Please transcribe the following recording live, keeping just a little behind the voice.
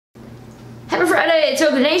Happy Friday,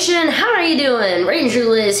 Toku Nation! How are you doing? Ranger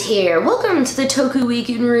Liz here. Welcome to the Toku Week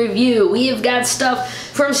in Review. We have got stuff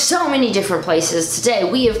from so many different places today.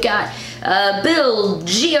 We have got Build,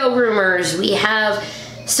 Geo rumors. We have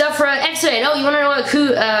stuff from X-Men. Oh, you want to know what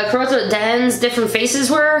Kuroto Dan's different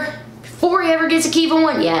faces were? Before he ever gets to keep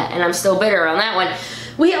one? Yeah, and I'm still bitter on that one.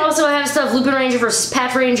 We also have stuff Lupinranger versus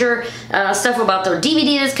Patranger, stuff about their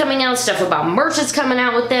DVD that's coming out, stuff about merch that's coming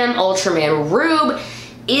out with them. Ultraman Rube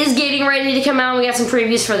is getting ready to come out. We got some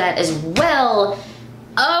previews for that as well.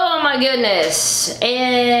 Oh my goodness.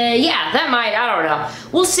 And yeah, that might, I don't know.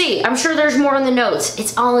 We'll see. I'm sure there's more in the notes.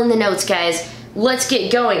 It's all in the notes, guys. Let's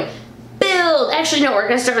get going. Build. Actually, no, we're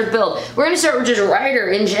going to start with Build. We're going to start with just Rider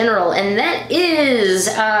in general, and that is,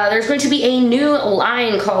 there's going to be a new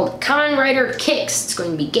line called Kamen Rider Kicks. It's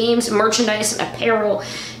going to be games, merchandise, and apparel.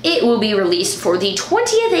 It will be released for the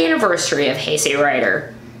 20th anniversary of Heisei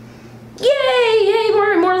Rider. Yay! Yay!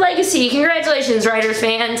 More Legacy. Congratulations, Riders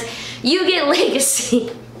fans. You get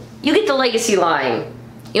Legacy. You get the Legacy line.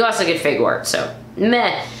 You also get Figuarts, so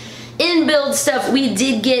meh. In Build stuff, we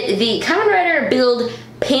did get the Kamen Rider Build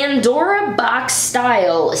Pandora box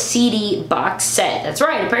style CD box set. That's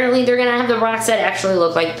right. Apparently, they're gonna have the box set actually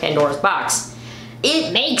look like Pandora's box.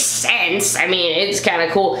 It makes sense. I mean, it's kind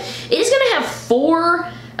of cool. It is gonna have 4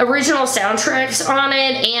 original soundtracks on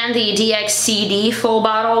it and the DX CD full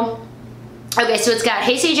bottle. Okay, so it's got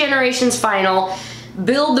Heisei Generations Final,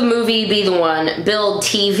 Build the Movie Be the One, Build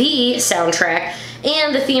TV soundtrack,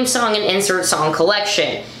 and the theme song and insert song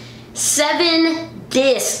collection. 7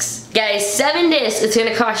 discs. Guys, 7 discs. It's going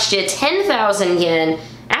to cost you 10,000 yen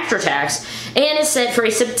after tax, and it's set for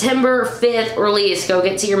a September 5th release. Go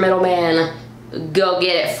get to your middleman. Go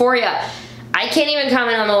get it for ya. I can't even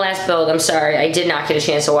comment on the last Build. I'm sorry. I did not get a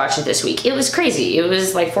chance to watch it this week. It was crazy. It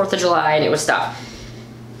was like 4th of July, and it was stuff.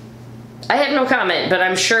 I have no comment, but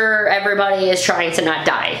I'm sure everybody is trying to not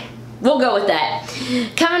die. We'll go with that.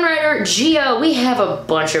 Kamen Rider Geo, we have a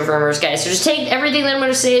bunch of rumors, guys. So just take everything that I'm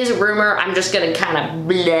going to say as a rumor. I'm just going to kind of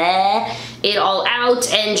bleh it all out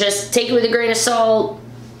and just take it with a grain of salt.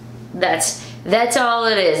 That's all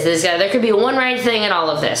it is. There could be one right thing in all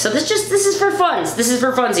of this. So this is for funs. This is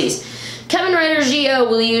for funsies. Kamen Rider Geo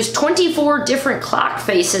will use 24 different clock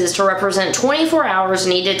faces to represent 24 hours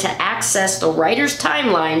needed to access the writer's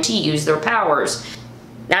timeline to use their powers.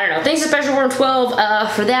 I don't know, thanks to Special Form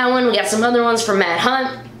 12 for that one. We got some other ones from Matt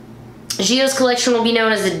Hunt. Geo's collection will be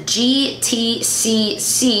known as the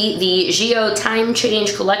GTCC, the Geo Time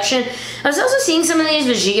Change Collection. I was also seeing some of these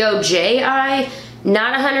with Geo JI.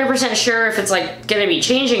 Not 100% sure if it's like going to be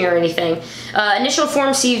changing or anything. Initial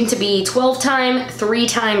forms seem to be 12 time, 3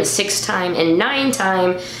 time, 6 time, and 9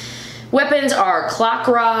 time. Weapons are Clock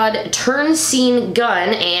Rod, Turn Scene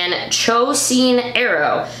Gun, and Cho Scene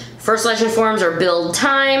Arrow. First legend forms are Build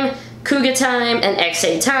Time, Kuga Time, and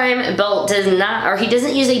XA Time. Belt does not, or he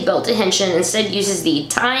doesn't use a belt to henshin, instead uses the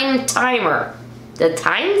Time Timer. The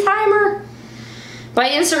Time Timer? By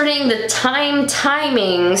inserting the time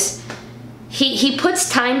timings, he puts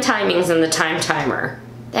time timings in the time timer.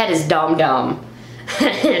 That is dumb.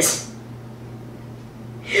 That is.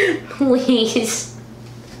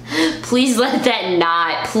 Please let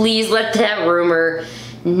that rumor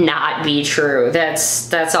not be true.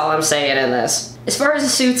 That's all I'm saying in this. As far as the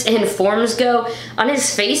suits and forms go, on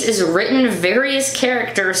his face is written various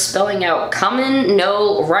characters spelling out Kamen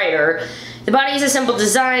no Rider. The body is a simple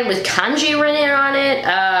design with kanji written on it.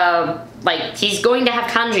 Like, he's going to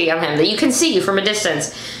have kanji on him that you can see from a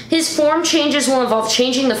distance. His form changes will involve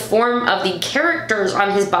changing the form of the characters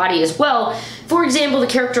on his body as well. For example, the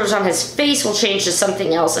characters on his face will change to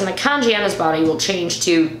something else, and the kanji on his body will change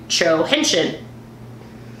to Cho Henshin.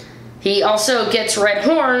 He also gets red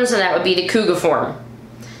horns, and that would be the Kuga form.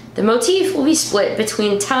 The motif will be split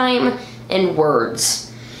between time and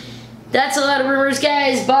words. That's a lot of rumors,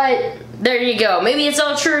 guys, but there you go. Maybe it's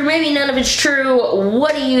all true, maybe none of it's true.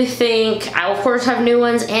 What do you think? I'll, of course, have new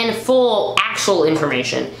ones and full actual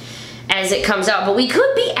information as it comes out. But we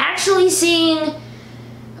could be actually seeing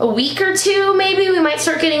a week or two, maybe. We might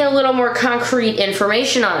start getting a little more concrete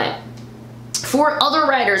information on it. For other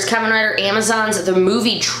writers, Kamen Rider Amazon's The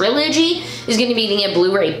Movie Trilogy is going to be getting a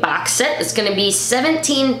Blu-ray box set. It's going to be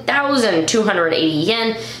 17,280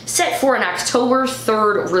 yen, set for an October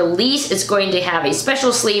 3rd release. It's going to have a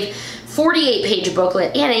special sleeve, 48-page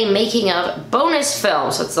booklet, and a making of bonus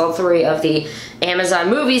film. So it's all 3 of the Amazon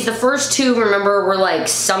movies. The first 2, remember, were like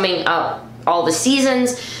summing up all the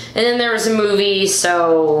seasons, and then there was a movie,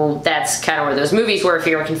 so that's kind of where those movies were if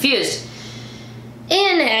you were confused.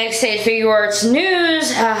 In XA Figuarts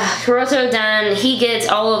news, Kuroto Dan, he gets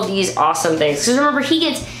all of these awesome things. Because remember, he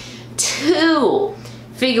gets 2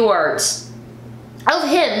 Figuarts of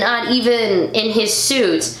him, not even in his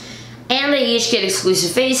suits. And they each get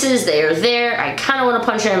exclusive faces. They are there. I kind of want to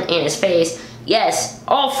punch him in his face. Yes,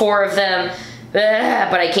 all 4 of them.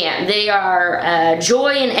 But I can't. They are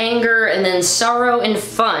joy and anger, and then sorrow and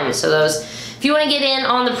fun. So those, if you want to get in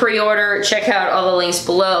on the pre-order, check out all the links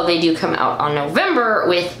below. They do come out on November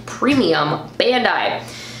with Premium Bandai.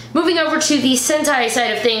 Moving over to the Sentai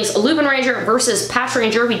side of things, Lupinranger versus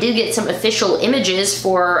Patranger. We did get some official images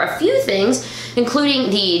for a few things, including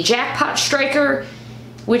the Jackpot Striker,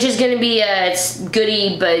 which is going to be it's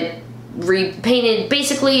goody but repainted.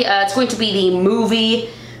 Basically, it's going to be the movie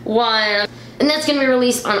one, and that's going to be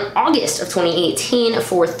released on August of 2018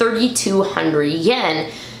 for 3,200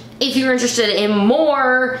 yen. If you're interested in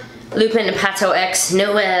more Lupin Pato X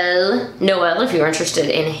Noel, if you're interested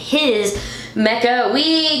in his mecha,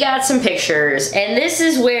 we got some pictures, and this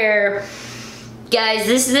is where, guys,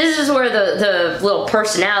 this is where the little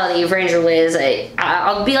personality of Ranger Liz,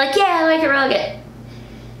 I'll be like, yeah, I like it, I like it.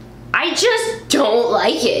 I just don't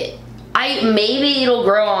like it. Maybe it'll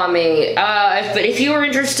grow on me, but if you were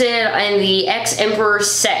interested in the X-Emperor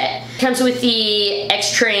set, it comes with the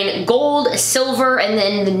X-Train Gold, Silver, and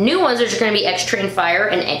then the new ones, which are going to be X-Train Fire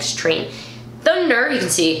and X-Train Thunder. You can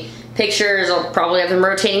see pictures, I'll probably have them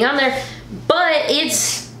rotating on there, but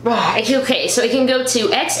it's, okay, so it can go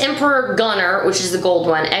to X-Emperor Gunner, which is the gold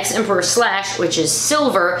one, X-Emperor Slash, which is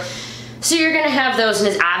silver. So you're going to have those,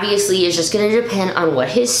 and it obviously is just going to depend on what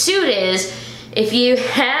his suit is. If you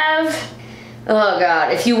have, oh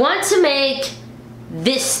god, if you want to make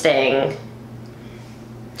this thing,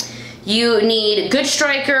 you need good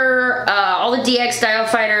striker, all the DX dial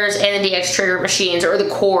fighters, and the DX trigger machines, or the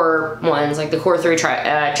core ones, like the core 3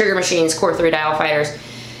 trigger machines, core 3 dial fighters,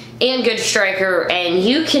 and good striker, and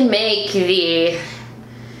you can make the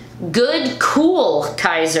Good Cool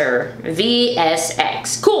Kaiser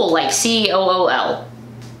VSX. Cool, like C-O-O-L.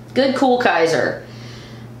 Good Cool Kaiser.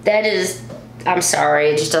 That is, I'm sorry,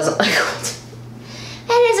 it just doesn't look good.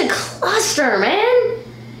 That is a cluster, man.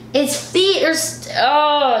 Its feet are,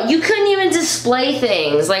 oh, you couldn't even display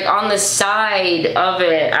things like on the side of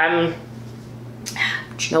it.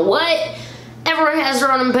 But you know what? Everyone has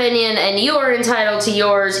their own opinion, and you are entitled to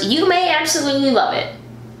yours. You may absolutely love it.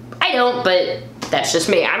 I don't, but that's just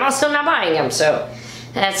me. I'm also not buying them, so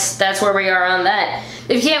that's where we are on that.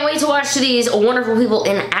 If you can't wait to watch these wonderful people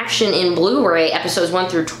in action in Blu-ray, episodes 1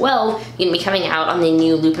 through 12, you're going to be coming out on the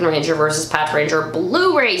new Lupinranger vs. Patranger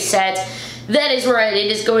Blu-ray set. That is right,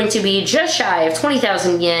 it is going to be just shy of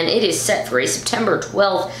 20,000 yen. It is set for a September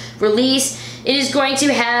 12th release. It is going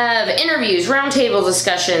to have interviews, roundtable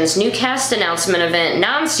discussions, new cast announcement event,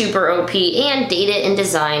 non-super OP, and data and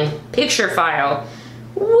design picture file.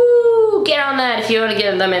 Woo! Get on that if you want to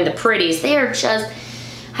get them in the pretties. They are just,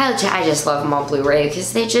 I just love them on Blu-ray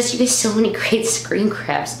because you get so many great screen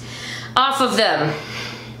grabs off of them.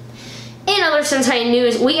 In other Sentai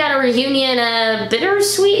news, we got a reunion, a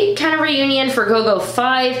bittersweet kind of reunion for Go-Go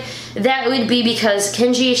 5. That would be because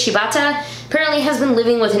Kenji Shibata apparently has been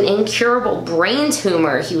living with an incurable brain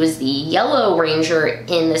tumor. He was the Yellow Ranger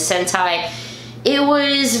in the Sentai. It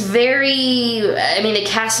was very, I mean, the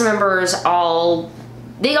cast members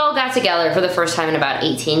they all got together for the first time in about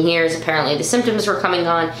 18 years. Apparently the symptoms were coming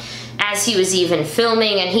on as he was even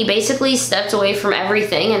filming, and he basically stepped away from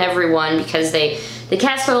everything and everyone because the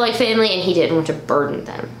cast felt like family and he didn't want to burden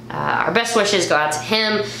them. Our best wishes go out to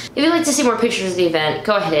him. If you'd like to see more pictures of the event,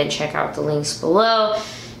 go ahead and check out the links below.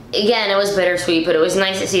 Again, it was bittersweet, but it was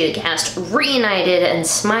nice to see the cast reunited and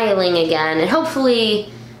smiling again, and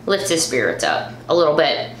hopefully lift his spirits up a little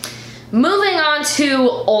bit. Moving on to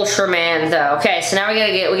Ultraman, though. Okay, so now we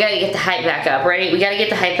gotta get the hype back up. Ready? We gotta get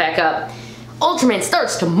the hype back up. Ultraman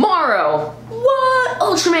starts tomorrow. What?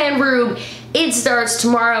 Ultraman Rube. It starts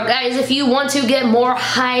tomorrow. Guys, if you want to get more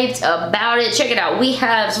hyped about it, check it out. We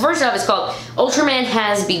have, so first off, it's called Ultraman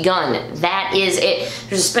Has Begun. That is it.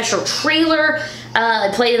 There's a special trailer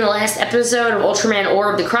played in the last episode of Ultraman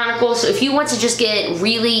Orb the Chronicle. So if you want to just get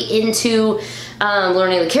really into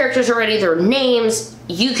learning the characters already, their names,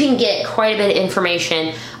 you can get quite a bit of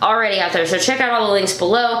information already out there. So check out all the links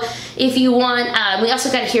below if you want. We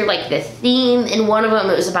also got to hear like the theme in one of them.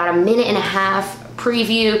 It was about a 1.5 minute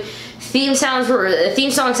preview. The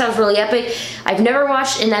theme song sounds really epic. I've never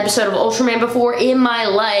watched an episode of Ultraman before in my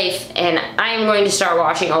life, and I am going to start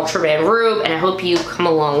watching Ultraman Rube, and I hope you come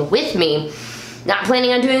along with me. Not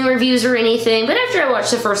planning on doing reviews or anything, but after I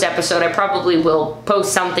watch the first episode, I probably will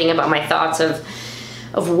post something about my thoughts of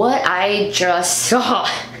what I just saw.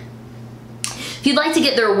 If you'd like to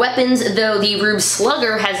get their weapons, though, the Rube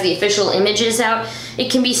Slugger has the official images out.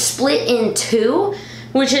 It can be split in two.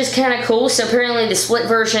 which is kind of cool. So apparently the split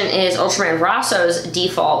version is Ultraman Rosso's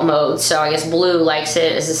default mode, so I guess Blue likes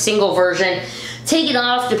it as a single version. Take it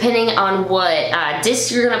off depending on what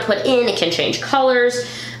disc you're gonna put in. It can change colors.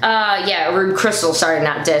 Or crystal, sorry,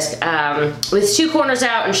 not disc. With 2 corners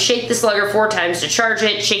out, and shake the slugger 4 times to charge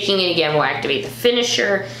it. Shaking it again will activate the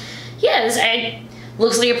finisher. Yeah, this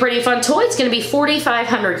looks like a pretty fun toy. It's gonna be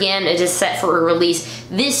 4,500 yen. It is set for a release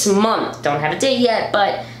this month. Don't have a date yet,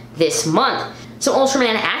 but this month. So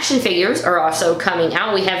Ultraman action figures are also coming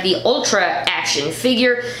out. We have the Ultra action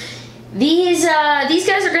figure. These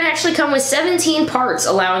guys are going to actually come with 17 parts,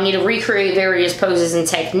 allowing you to recreate various poses and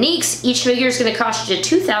techniques. Each figure is going to cost you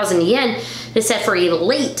 2,000 yen. It's set for a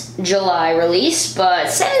late July release, but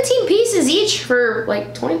 17 pieces each for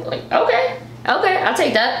like 20. Okay, I'll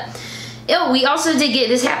take that. Oh, we also did get,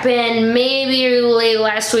 this happened maybe late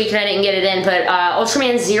last week and I didn't get it in, but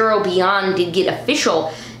Ultraman Zero Beyond did get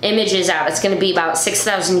official images out. It's going to be about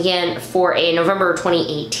 6,000 yen for a November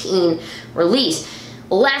 2018 release.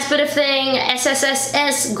 Last bit of thing,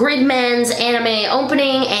 SSSS Gridman's anime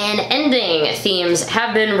opening and ending themes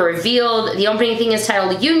have been revealed. The opening theme is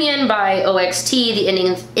titled Union by OXT. The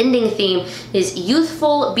ending theme is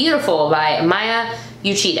Youthful Beautiful by Maya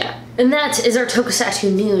Uchida. And that is our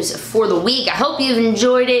Tokusatsu news for the week. I hope you've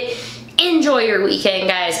enjoyed it. Enjoy your weekend,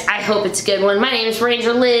 guys. I hope it's a good one. My name is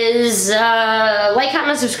Ranger Liz. Like,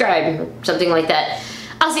 comment, subscribe, something like that.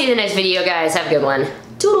 I'll see you in the next video, guys. Have a good one.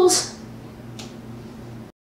 Toodles.